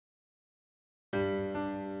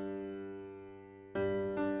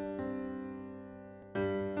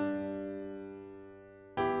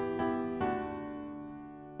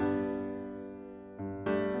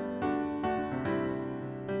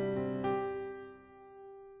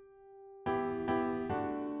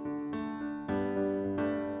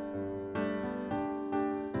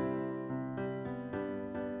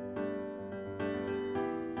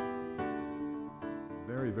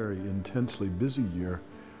very intensely busy year,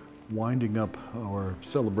 winding up our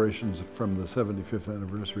celebrations from the 75th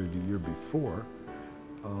anniversary of the year before.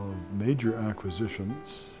 Major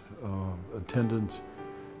acquisitions, attendance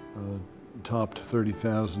topped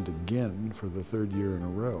 30,000 again for the third year in a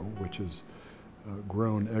row, which has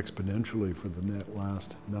grown exponentially for the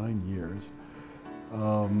last 9 years.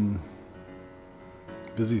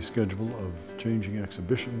 Busy schedule of changing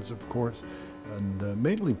exhibitions, of course, and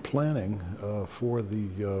mainly planning for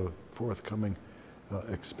the forthcoming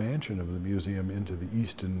expansion of the museum into the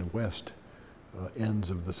east and west ends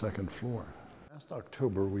of the second floor. Last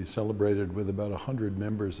October, we celebrated with about 100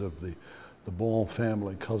 members of the Ball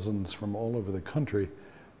family, cousins from all over the country,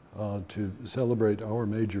 to celebrate our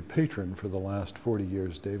major patron for the last 40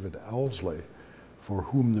 years, David Owsley, for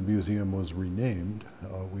whom the museum was renamed.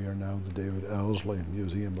 We are now the David Owsley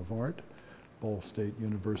Museum of Art, Ball State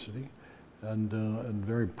University, and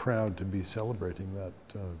very proud to be celebrating that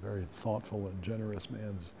very thoughtful and generous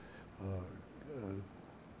man's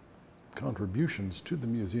contributions to the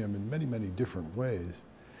museum in many, many different ways,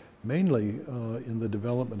 mainly in the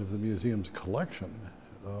development of the museum's collection.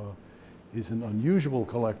 He's an unusual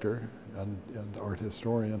collector and art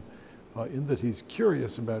historian in that he's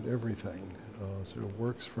curious about everything. Sort of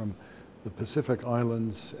works from the Pacific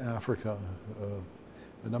Islands, Africa,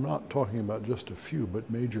 and I'm not talking about just a few, but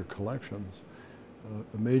major collections.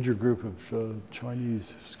 A major group of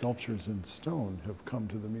Chinese sculptures in stone have come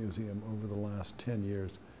to the museum over the last 10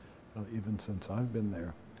 years, even since I've been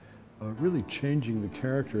there, really changing the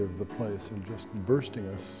character of the place and just bursting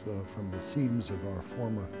us from the seams of our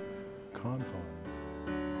former confines.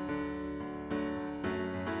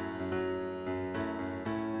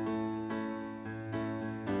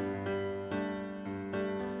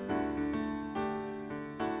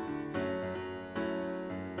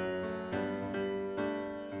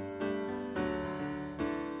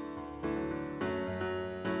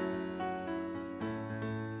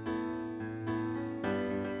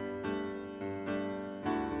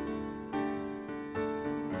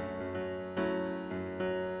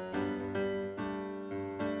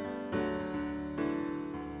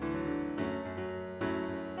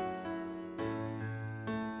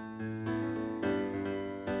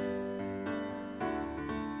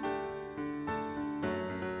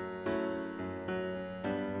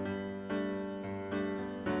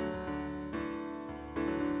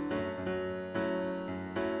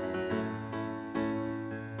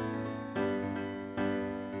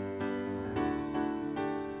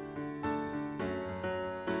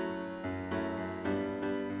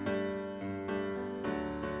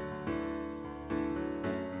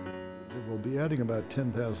 We'll be adding about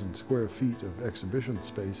 10,000 square feet of exhibition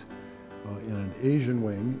space in an Asian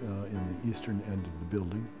wing in the eastern end of the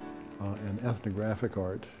building, and ethnographic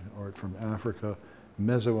art from Africa,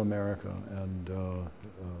 Mesoamerica, and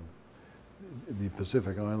the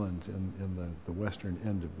Pacific Islands in the western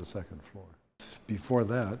end of the second floor. Before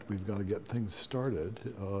that, we've got to get things started,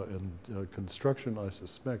 and construction, I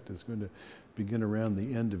suspect, is going to begin around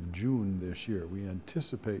the end of June this year. We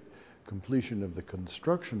anticipate completion of the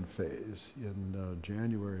construction phase in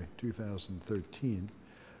January 2013,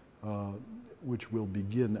 which will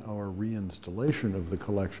begin our reinstallation of the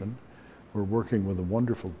collection. We're working with a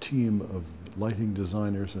wonderful team of lighting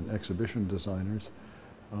designers and exhibition designers.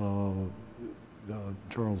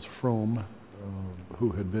 Charles Frome, who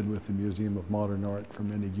had been with the Museum of Modern Art for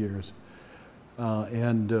many years,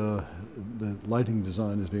 and the lighting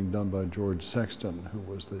design is being done by George Sexton, who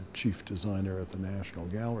was the chief designer at the National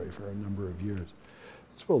Gallery for a number of years.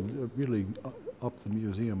 This will really up the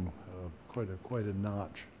museum quite a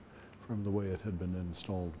notch from the way it had been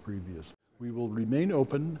installed previously. We will remain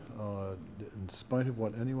open in spite of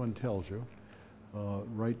what anyone tells you,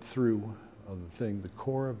 right through the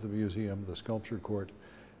core of the museum, the sculpture court,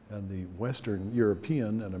 and the Western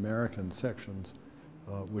European and American sections,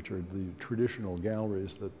 which are the traditional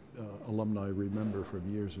galleries that alumni remember from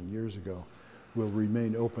years and years ago, will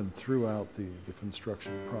remain open throughout the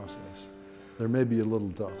construction process. There may be a little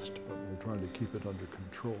dust, but we'll try to keep it under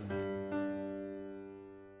control.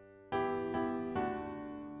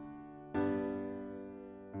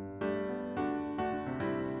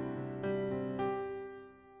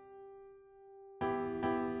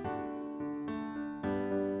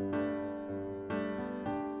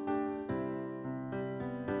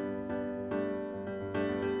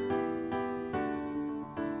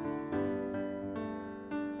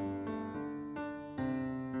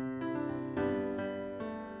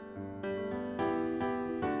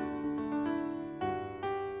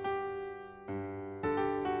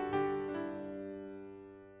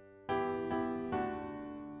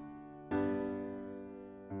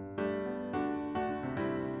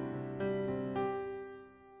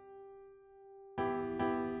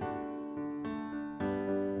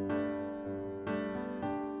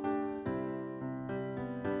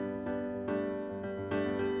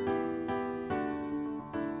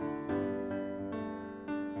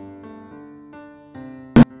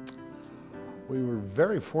 We were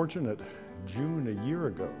very fortunate June a year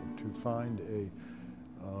ago to find a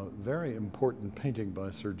very important painting by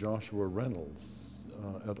Sir Joshua Reynolds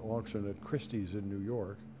at auction at Christie's in New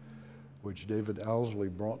York, which David Owsley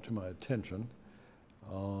brought to my attention.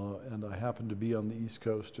 And I happened to be on the East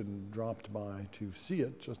Coast and dropped by to see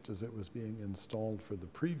it just as it was being installed for the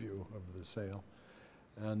preview of the sale.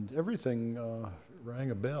 And everything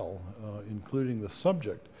rang a bell, including the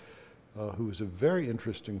subject, who was a very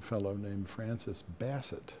interesting fellow named Francis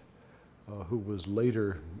Bassett, who was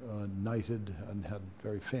later knighted and had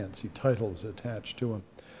very fancy titles attached to him.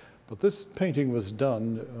 But this painting was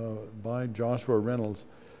done by Joshua Reynolds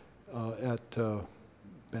at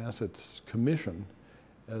Bassett's commission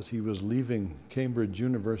as he was leaving Cambridge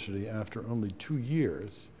University after only 2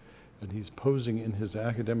 years. And he's posing in his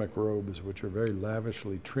academic robes, which are very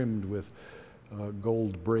lavishly trimmed with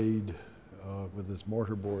gold braid, with his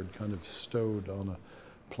mortarboard kind of stowed on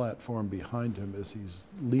a platform behind him as he's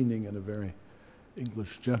leaning in a very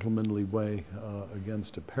English gentlemanly way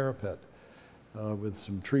against a parapet with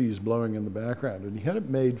some trees blowing in the background. And he had it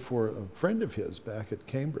made for a friend of his back at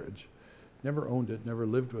Cambridge. Never owned it, never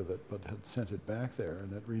lived with it, but had sent it back there.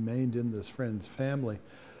 And it remained in this friend's family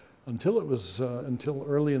until it was until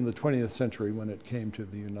early in the 20th century when it came to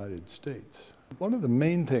the United States. One of the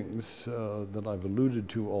main things that I've alluded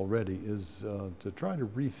to already is to try to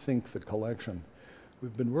rethink the collection.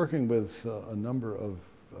 We've been working with a number of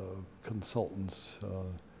consultants,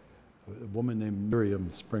 a woman named Miriam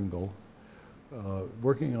Springle,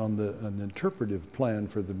 working on an interpretive plan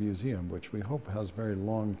for the museum, which we hope has very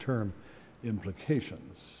long-term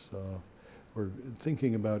implications. We're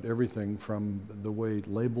thinking about everything from the way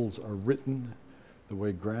labels are written, the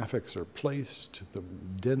way graphics are placed, the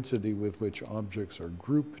density with which objects are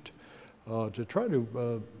grouped, to try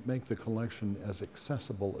to make the collection as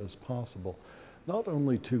accessible as possible, not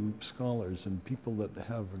only to scholars and people that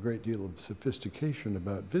have a great deal of sophistication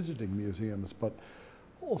about visiting museums, but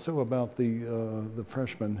also about the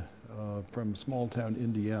freshmen from small town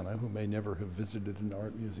Indiana who may never have visited an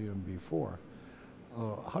art museum before.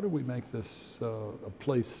 How do we make this a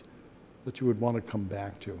place that you would want to come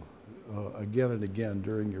back to again and again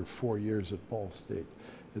during your 4 years at Ball State?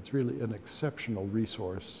 It's really an exceptional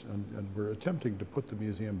resource, and we're attempting to put the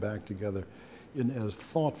museum back together in as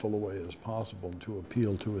thoughtful a way as possible to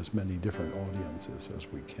appeal to as many different audiences as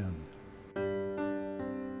we can.